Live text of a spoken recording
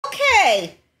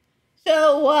Okay,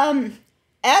 so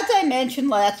as I mentioned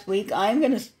last week, I'm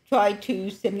going to try to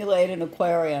simulate an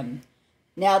aquarium.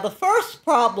 Now, the first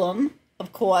problem,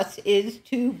 of course, is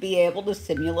to be able to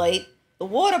simulate the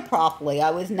water properly. I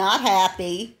was not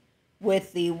happy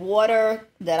with the water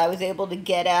that I was able to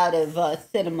get out of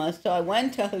cinema, so I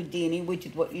went to Houdini, which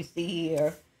is what you see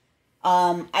here.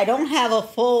 I don't have a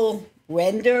full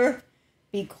render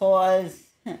because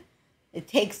it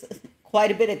takes quite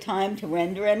a bit of time to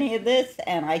render any of this,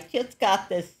 and I just got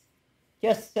this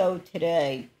just so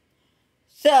today.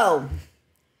 So,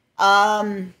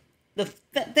 the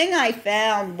thing I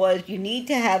found was you need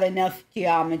to have enough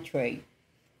geometry,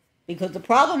 because the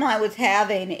problem I was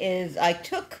having is I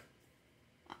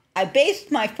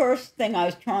based my first thing I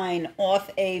was trying off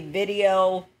a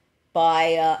video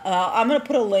by, I'm going to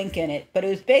put a link in it, but it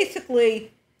was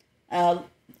basically a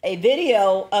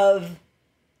video of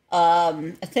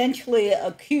essentially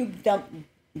a cube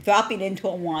dropping into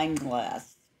a wine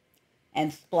glass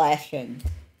and splashing.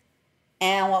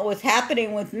 And what was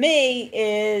happening with me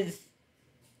is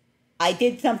I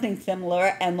did something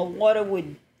similar, and the water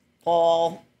would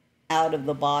fall out of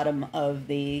the bottom of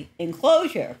the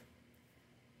enclosure,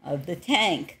 of the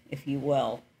tank, if you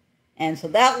will. And so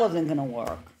that wasn't going to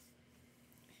work.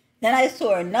 Then I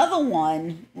saw another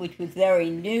one, which was very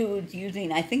new. It's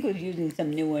using, I think it was using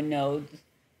some newer nodes,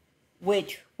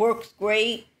 which works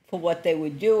great for what they were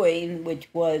doing, which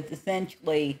was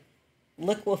essentially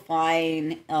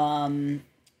liquefying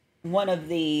one of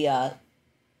the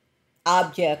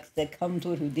objects that comes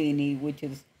with Houdini, which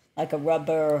is like a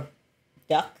rubber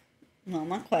duck. No,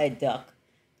 not quite a duck.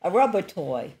 A rubber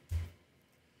toy.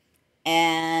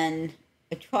 And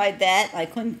I tried that. I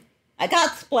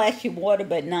got splashy water,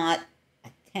 but not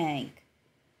a tank.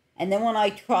 And then when I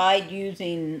tried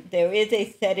using, there is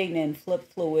a setting in Flip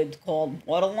Fluids called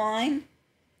Waterline.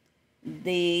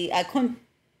 I couldn't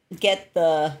get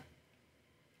the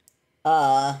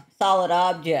solid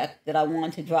object that I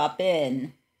want to drop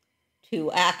in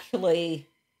to actually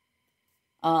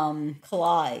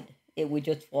collide. It would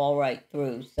just fall right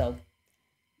through. So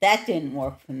that didn't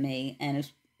work for me. And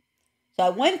so I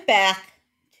went back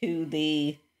to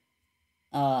the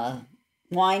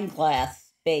wine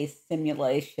glass-based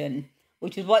simulation,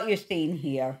 which is what you're seeing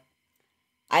here.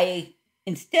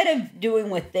 Instead of doing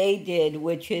what they did,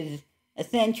 which is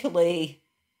essentially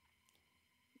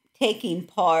taking a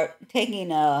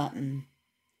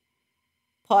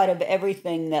part of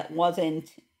everything that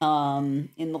wasn't in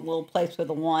the little place where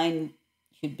the wine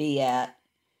should be at,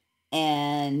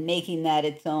 and making that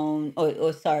its own,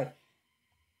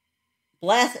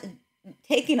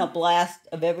 taking a blast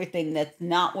of everything that's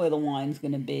not where the wine's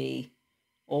going to be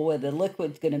or where the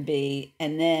liquid's going to be,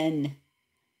 and then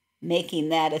making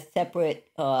that a separate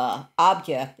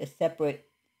object, a separate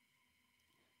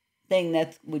thing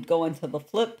that would go into the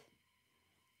flip.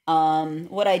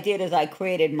 What I did is I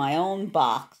created my own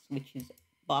box, which is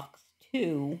box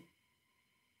 2.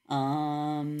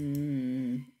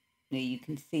 You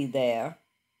can see there.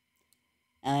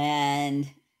 And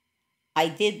I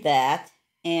did that,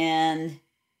 and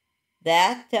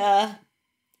that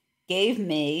gave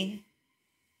me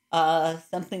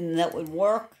something that would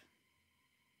work.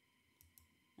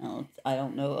 Oh, I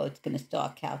don't know. It's going to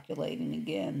start calculating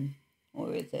again.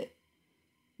 Or is it?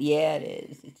 Yeah, it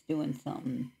is. It's doing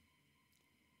something.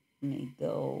 Let me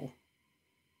go.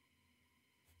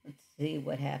 Let's see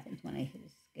what happens when I hit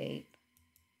escape.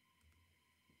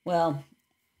 Well,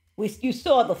 you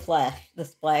saw the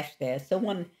splash there. So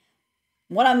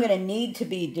what I'm going to need to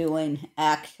be doing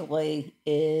actually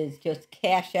is just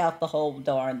cash out the whole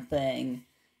darn thing,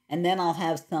 and then I'll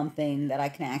have something that I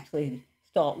can actually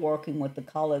start working with the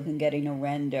colors and getting a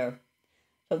render.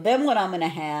 So then what I'm going to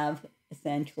have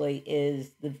essentially is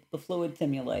the fluid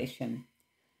simulation.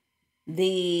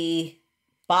 The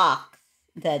box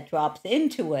that drops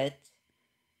into it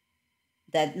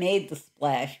that made the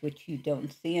splash, which you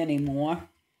don't see anymore,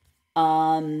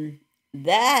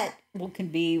 that can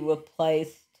be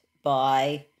replaced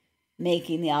by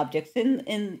making the objects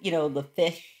in the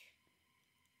fish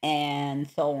and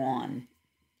so on.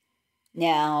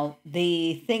 Now,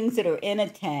 the things that are in a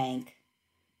tank,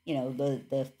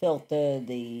 the filter,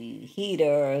 the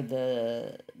heater,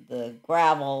 the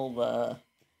gravel,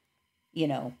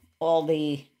 all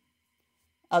the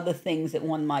other things that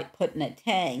one might put in a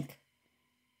tank,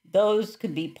 those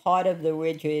could be part of the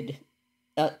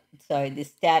the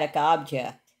static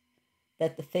object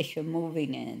that the fish are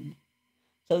moving in.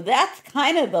 So that's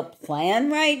kind of the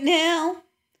plan right now.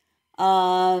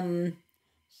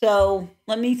 So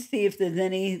let me see if there's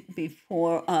any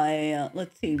before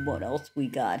let's see what else we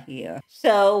got here.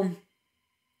 So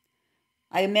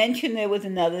I mentioned there was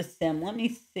another sim. Let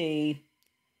me see.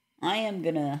 I am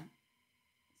going to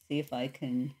see if I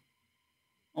can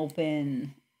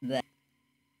open that.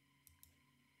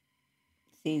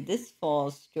 See, this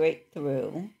falls straight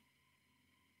through.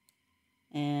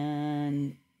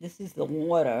 And this is the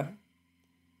water.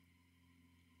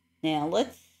 Now,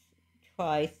 let's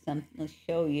try something. Let's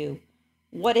show you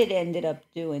what it ended up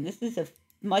doing. This is a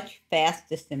much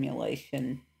faster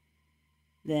simulation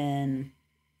than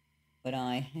what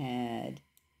I had.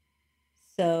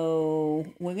 So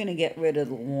we're going to get rid of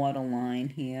the water line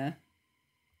here.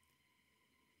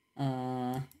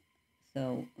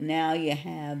 So now you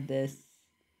have this.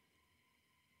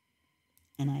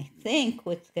 And I think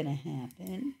what's going to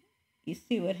happen, you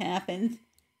see what happens?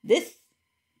 This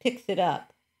picks it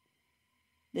up.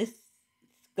 This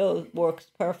works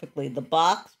perfectly. The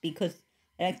box, because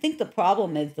and I think the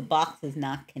problem is the box is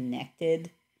not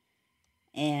connected.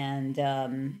 And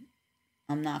I'm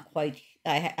not quite,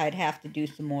 I'd have to do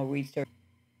some more research.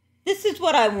 This is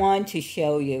what I want to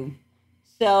show you.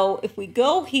 So if we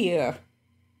go here,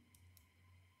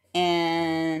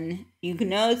 and you can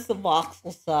notice the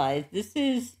voxel size. This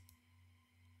is,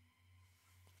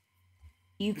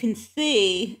 you can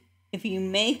see if you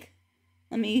make,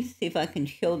 let me see if I can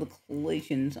show the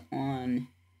collisions on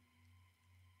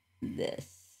this.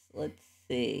 Let's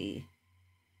see.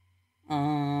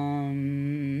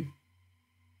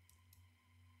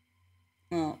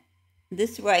 Well,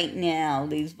 this right now,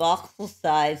 these voxel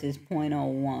size is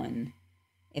 0.01.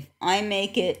 If I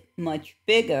make it much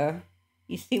bigger,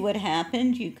 you see what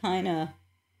happens? You kind of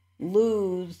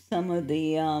lose some of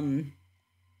the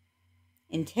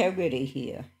integrity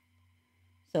here.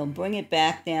 So bring it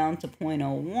back down to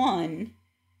 0.01.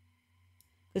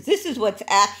 Because this is what's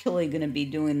actually going to be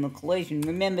doing the collision.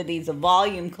 Remember, these are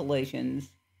volume collisions.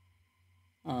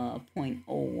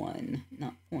 0.01,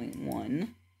 not 0.1.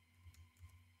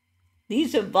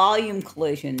 These are volume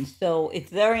collisions. So it's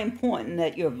very important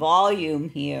that your volume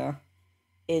here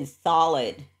is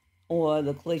solid, or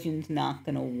the collision's not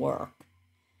going to work.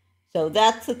 So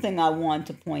that's the thing I want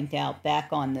to point out back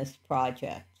on this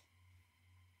project.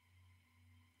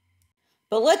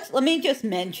 But let me just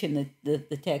mention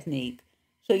the technique.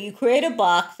 So you create a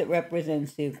box that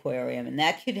represents the aquarium, and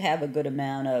that should have a good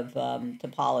amount of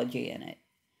topology in it,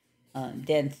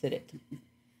 density.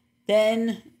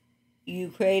 Then you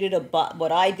created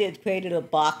what I did, created a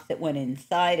box that went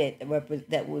inside it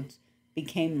that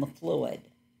became the fluid.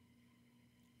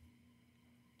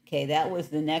 Okay, that was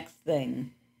the next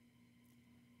thing.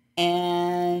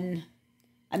 And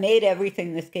I made everything,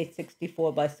 in this case,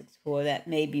 64 by 64. That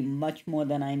may be much more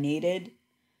than I needed.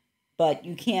 But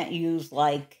you can't use,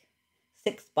 like,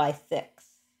 6 by 6.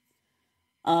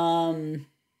 So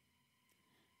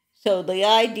the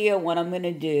idea, what I'm going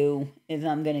to do is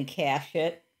I'm going to cache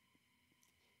it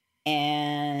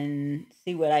and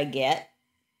see what I get.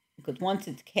 Because once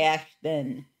it's cached,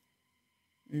 then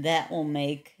that will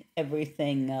make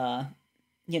everything,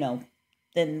 then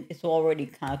it's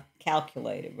already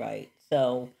calculated, right?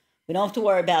 So we don't have to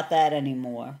worry about that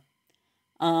anymore.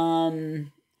 But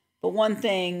one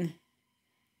thing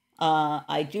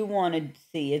I do want to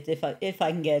see is if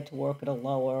I can get it to work at a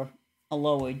lower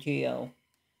geo,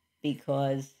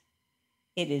 because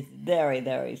it is very,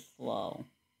 very slow.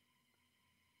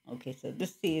 Okay, so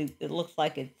it looks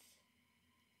like it's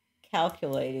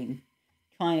calculating,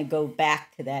 trying to go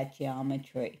back to that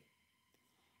geometry.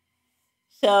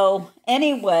 So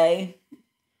anyway,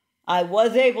 I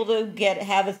was able to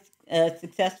have a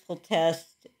successful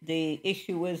test. The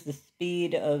issue is the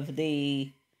speed of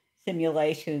the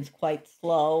simulation is quite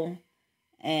slow.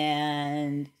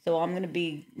 And so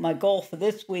my goal for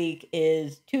this week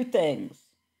is 2 things.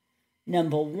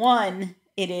 Number 1,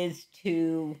 it is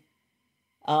to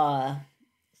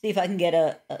see if I can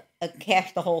get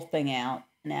cache the whole thing out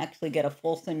and actually get a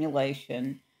full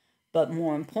simulation. But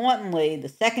more importantly, the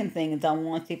second thing is I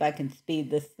want to see if I can speed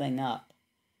this thing up,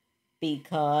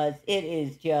 because it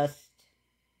is just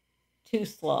too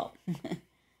slow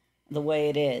the way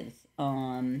it is.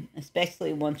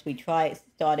 Especially once we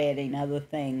start adding other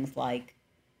things like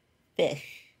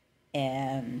fish,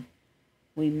 and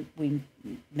maybe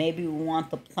we want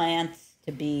the plants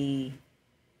to be,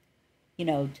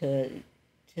 to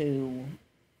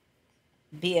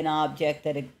be an object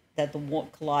that the water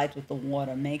collides with the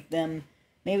water. Maybe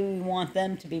we want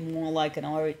them to be more like an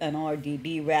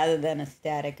RDB rather than a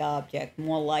static object,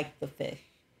 more like the fish.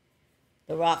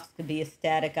 The rocks could be a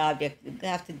static object. You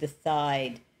have to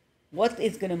decide what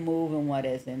is going to move and what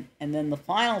isn't. And then the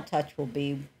final touch will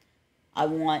be,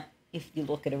 if you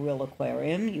look at a real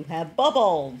aquarium, you have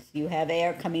bubbles. You have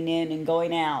air coming in and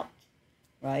going out.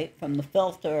 right? From the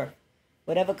filter,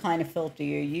 whatever kind of filter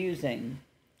you're using.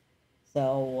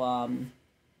 So,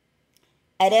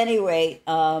 at any rate,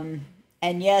 and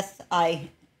yes, I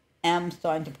am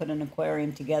starting to put an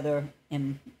aquarium together,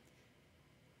 and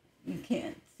you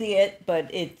can't see it, but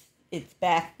it's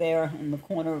back there in the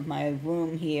corner of my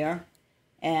room here,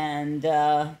 and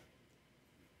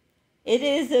it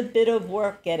is a bit of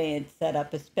work getting it set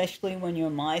up, especially when you're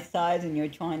my size and you're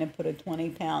trying to put a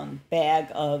 20-pound bag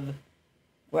of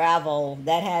gravel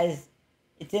that has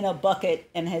it's in a bucket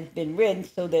and has been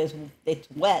rinsed, so it's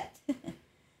wet.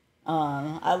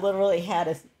 I literally had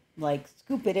to like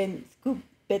scoop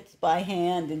bits by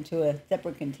hand into a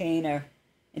separate container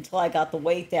until I got the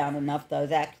weight down enough that I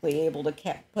was actually able to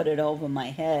put it over my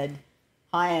head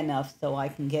high enough so I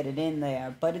can get it in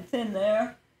there. But it's in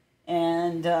there,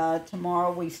 and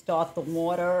tomorrow we start the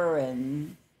water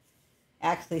and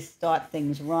actually start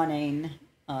things running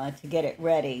to get it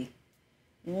ready.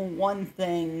 One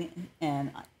thing,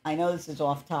 and I know this is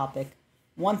off topic,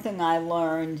 one thing I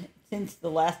learned since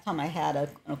the last time I had an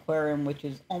aquarium, which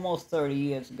is almost 30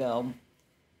 years ago,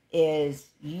 is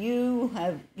you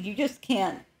just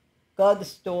can't go to the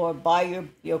store, buy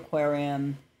your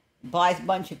aquarium, buy a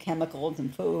bunch of chemicals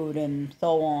and food and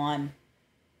so on,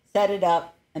 set it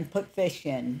up and put fish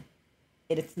in.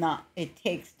 It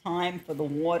takes time for the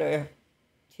water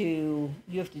you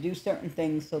have to do certain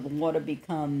things so the water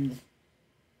becomes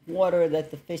water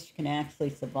that the fish can actually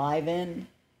survive in.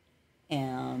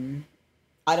 And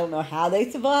I don't know how they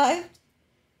survived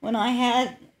when I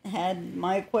had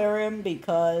my aquarium,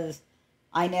 because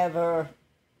I never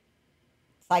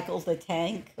cycled the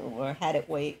tank or had it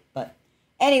wait. But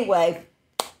anyway,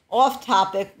 off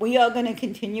topic, we are going to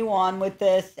continue on with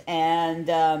this,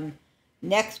 and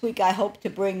next week I hope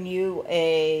to bring you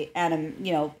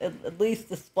at least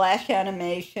the splash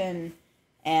animation,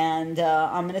 and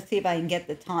I'm going to see if I can get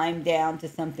the time down to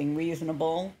something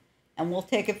reasonable, and we'll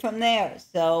take it from there.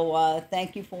 So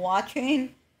thank you for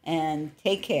watching, and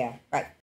take care. Right.